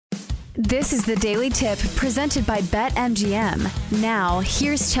This is the Daily Tip presented by BetMGM. Now,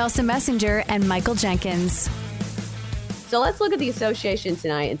 here's Chelsea Messenger and Michael Jenkins. So let's look at the association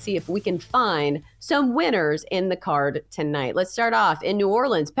tonight and see if we can find some winners in the card tonight. Let's start off in New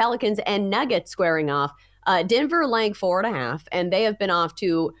Orleans. Pelicans and Nuggets squaring off. Denver laying 4.5, and they have been off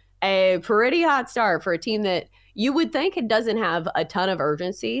to a pretty hot start for a team that you would think it doesn't have a ton of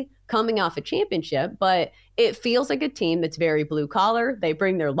urgency coming off a championship, but it feels like a team that's very blue collar. They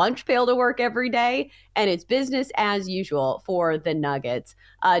bring their lunch pail to work every day, and it's business as usual for the Nuggets.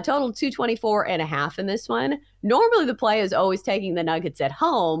 Total 224.5 in this one. Normally the play is always taking the Nuggets at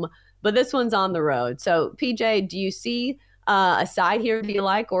home, but this one's on the road. So PJ, do you see a side here that you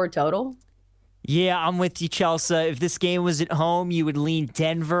like or a total? Yeah, I'm with you, Chelsea. If this game was at home, you would lean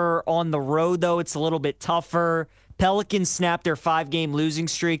Denver. On the road, though, it's a little bit tougher. Pelicans snapped their 5-game losing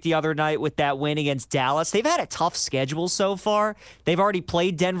streak the other night with that win against Dallas. They've had a tough schedule so far. They've already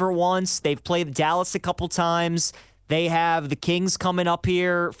played Denver once. They've played Dallas a couple times. They have the Kings coming up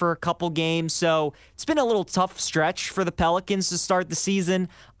here for a couple games. So it's been a little tough stretch for the Pelicans to start the season.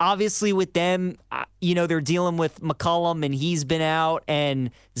 Obviously with them, they're dealing with McCollum and he's been out.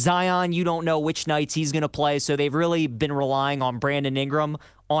 And Zion, you don't know which nights he's going to play. So they've really been relying on Brandon Ingram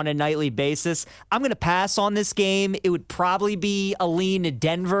on a nightly basis. I'm going to pass on this game. It would probably be a lean to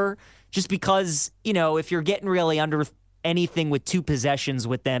Denver just because, if you're getting really under anything with 2 possessions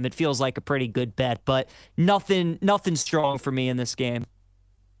with them, it feels like a pretty good bet, but nothing strong for me in this game.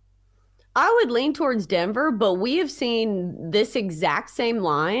 I would lean towards Denver, but we have seen this exact same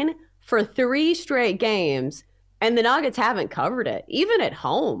line for 3 straight games, and the Nuggets haven't covered it, even at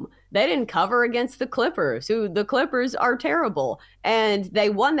home. They didn't cover against the Clippers, who the Clippers are terrible, and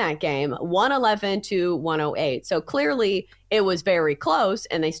they won that game 111-108. So clearly it was very close,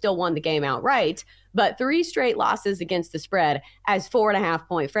 and they still won the game outright. But 3 straight losses against the spread as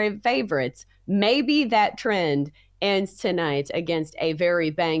 4.5-point favorites. Maybe that trend ends tonight against a very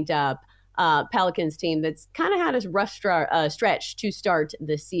banged up Pelicans team that's kind of had a rough stretch to start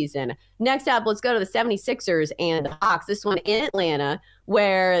this season. Next up, let's go to the 76ers and the Hawks. This one in Atlanta,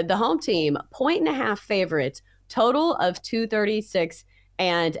 where the home team, 1.5 favorites, total of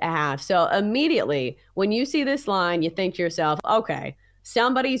 236.5. So immediately when you see this line, you think to yourself, okay,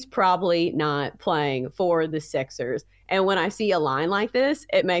 somebody's probably not playing for the Sixers. And when I see a line like this,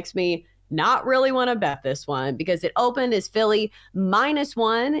 it makes me not really want to bet this one because it opened as Philly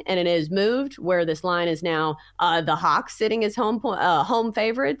 -1 and it is moved where this line is now the Hawks sitting as home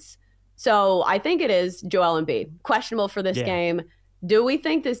favorites. So I think it is Joel Embiid. Questionable for this game. Do we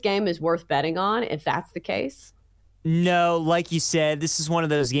think this game is worth betting on if that's the case? No, like you said, this is one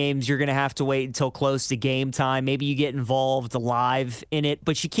of those games you're going to have to wait until close to game time. Maybe you get involved live in it,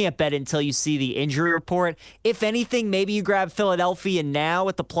 but you can't bet it until you see the injury report. If anything, maybe you grab Philadelphia now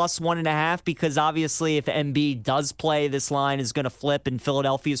at the +1.5 because obviously if Embiid does play, this line is going to flip and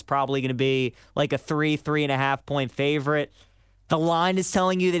Philadelphia is probably going to be like a 3.5 point favorite. The line is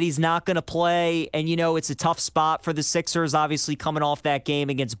telling you that he's not going to play, and it's a tough spot for the Sixers, obviously coming off that game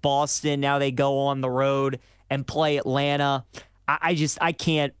against Boston. Now they go on the road and play Atlanta. I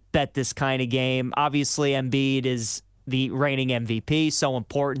can't bet this kind of game. Obviously, Embiid is the reigning MVP, so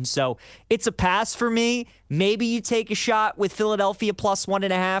important. So it's a pass for me. Maybe you take a shot with Philadelphia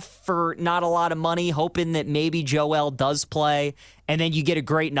 +1.5 for not a lot of money, hoping that maybe Joel does play, and then you get a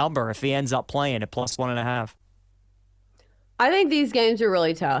great number if he ends up playing at +1.5. I think these games are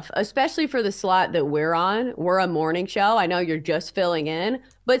really tough, especially for the slot that we're on. We're a morning show. I know you're just filling in,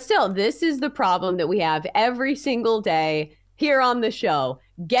 but still, this is the problem that we have every single day here on the show,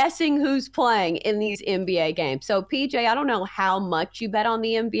 guessing who's playing in these NBA games. So, PJ, I don't know how much you bet on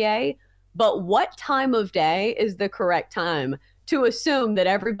the NBA, but what time of day is the correct time to assume that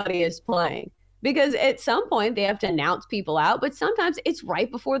everybody is playing? Because at some point they have to announce people out, but sometimes it's right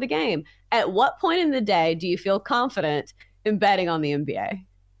before the game. At what point in the day do you feel confident in betting on the NBA?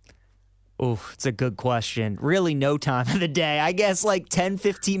 Oh, it's a good question. Really no time of the day. I guess like 10,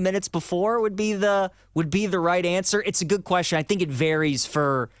 15 minutes before would be the right answer. It's a good question. I think it varies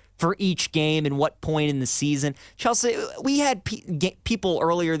for each game and what point in the season. Chelsea, we had people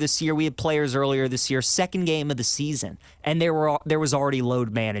earlier this year, we had players earlier this year, second game of the season, and there was already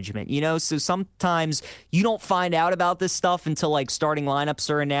load management, so sometimes you don't find out about this stuff until like starting lineups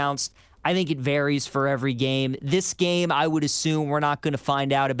are announced. I think it varies for every game. This game, I would assume we're not going to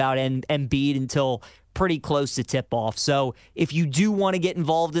find out about Embiid until pretty close to tip-off. So if you do want to get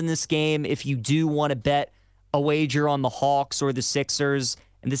involved in this game, if you do want to bet a wager on the Hawks or the Sixers,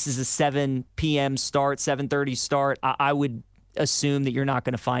 and this is a 7 p.m. start, 7:30 start, I would assume that you're not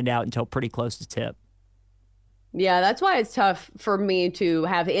going to find out until pretty close to tip. Yeah, that's why it's tough for me to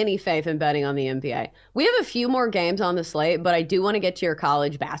have any faith in betting on the NBA. We have a few more games on the slate, but I do want to get to your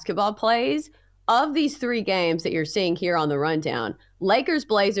college basketball plays. Of these 3 games that you're seeing here on the rundown, Lakers,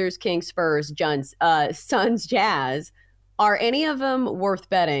 Blazers, Kings, Spurs, Suns, Jazz, are any of them worth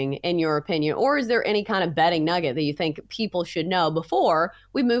betting in your opinion? Or is there any kind of betting nugget that you think people should know before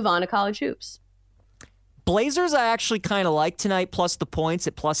we move on to college hoops? Blazers I actually kind of like tonight, plus the points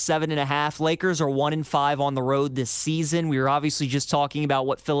at plus 7.5. Lakers are 1-5 on the road this season. We were obviously just talking about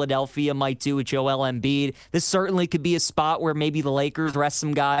what Philadelphia might do with Joel Embiid. This certainly could be a spot where maybe the Lakers rest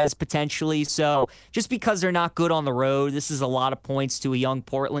some guys potentially. So just because they're not good on the road, this is a lot of points to a young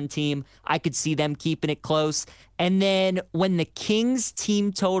Portland team. I could see them keeping it close. And then when the Kings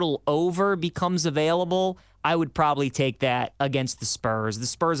team total over becomes available, I would probably take that against the Spurs. The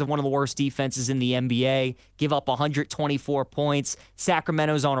Spurs have one of the worst defenses in the NBA, give up 124 points.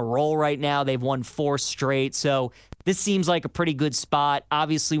 Sacramento's on a roll right now. They've won 4 straight. So this seems like a pretty good spot.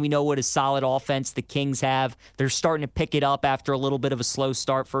 Obviously, we know what a solid offense the Kings have. They're starting to pick it up after a little bit of a slow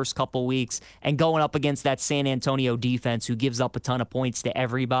start first couple weeks and going up against that San Antonio defense who gives up a ton of points to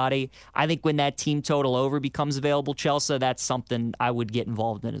everybody. I think when that team total over becomes available, Chelsea, that's something I would get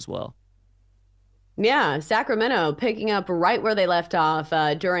involved in as well. Yeah, Sacramento picking up right where they left off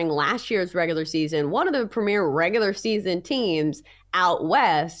during last year's regular season. One of the premier regular season teams out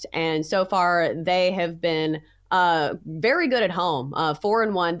west, and so far they have been very good at home,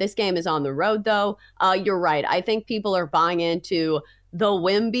 4-1. This game is on the road, though. You're right. I think people are buying into the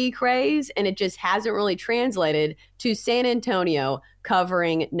Wemby craze, and it just hasn't really translated to San Antonio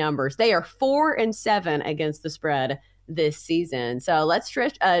covering numbers. They are 4-7 against the spread this season. So let's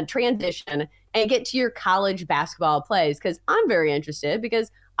transition and get to your college basketball plays, because I'm very interested,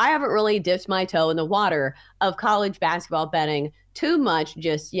 because I haven't really dipped my toe in the water of college basketball betting too much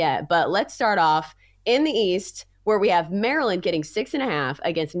just yet. But let's start off in the East, where we have Maryland getting 6.5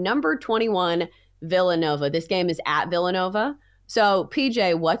 against number 21 Villanova. This game is at Villanova. So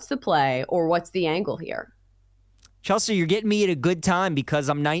PJ, what's the play, or what's the angle here? Chelsea, you're getting me at a good time because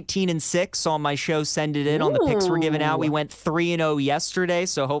I'm 19-6 on my show. Send It In on the picks we're giving out. We went 3-0 yesterday,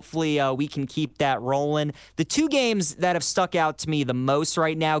 so hopefully we can keep that rolling. The 2 games that have stuck out to me the most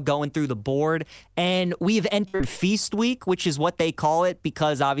right now going through the board, and we've entered Feast Week, which is what they call it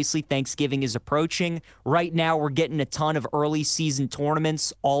because obviously Thanksgiving is approaching. Right now we're getting a ton of early season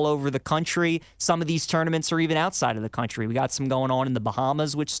tournaments all over the country. Some of these tournaments are even outside of the country. We got some going on in the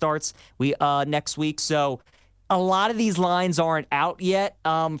Bahamas, which starts next week. So a lot of these lines aren't out yet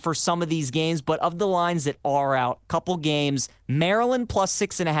for some of these games, but of the lines that are out, couple games, Maryland plus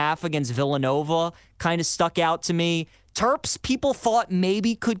 6.5 against Villanova kind of stuck out to me. Terps, people thought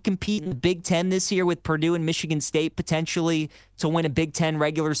maybe could compete in the Big Ten this year with Purdue and Michigan State potentially to win a Big Ten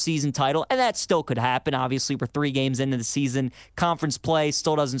regular season title, and that still could happen. Obviously, we're 3 games into the season. Conference play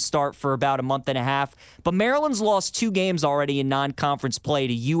still doesn't start for about a month and a half, but Maryland's lost 2 games already in non-conference play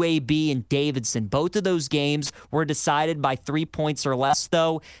to UAB and Davidson. Both of those games were decided by 3 points or less,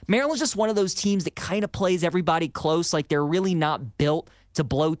 though. Maryland's just one of those teams that kind of plays everybody close, like they're really not built to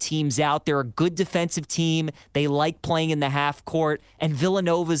blow teams out. They're a good defensive team. They like playing in the half court, and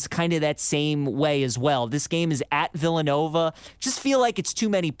Villanova's kind of that same way as well. This game is at Villanova. Just feel like it's too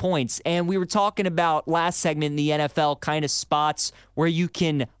many points. And we were talking about last segment in the NFL kind of spots where you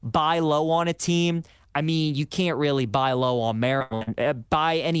can buy low on a team. I mean, you can't really buy low on Maryland,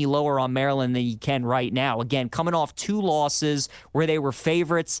 buy any lower on Maryland than you can right now. Again, coming off 2 losses where they were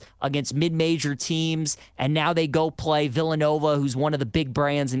favorites against mid-major teams, and now they go play Villanova, who's one of the big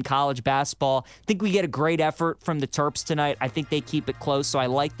brands in college basketball. I think we get a great effort from the Terps tonight. I think they keep it close, so I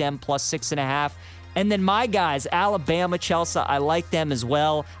like them plus 6.5. And then my guys, Alabama, Chelsea, I like them as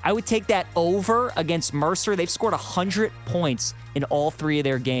well. I would take that over against Mercer. They've scored 100 points in all 3 of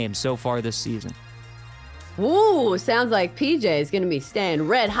their games so far this season. Ooh, sounds like PJ is going to be staying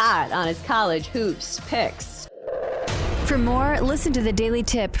red hot on his college hoops picks. For more, listen to the Daily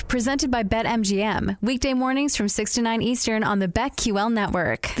Tip presented by BetMGM. Weekday mornings from 6 to 9 Eastern on the BetQL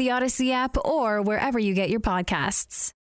network, the Odyssey app, or wherever you get your podcasts.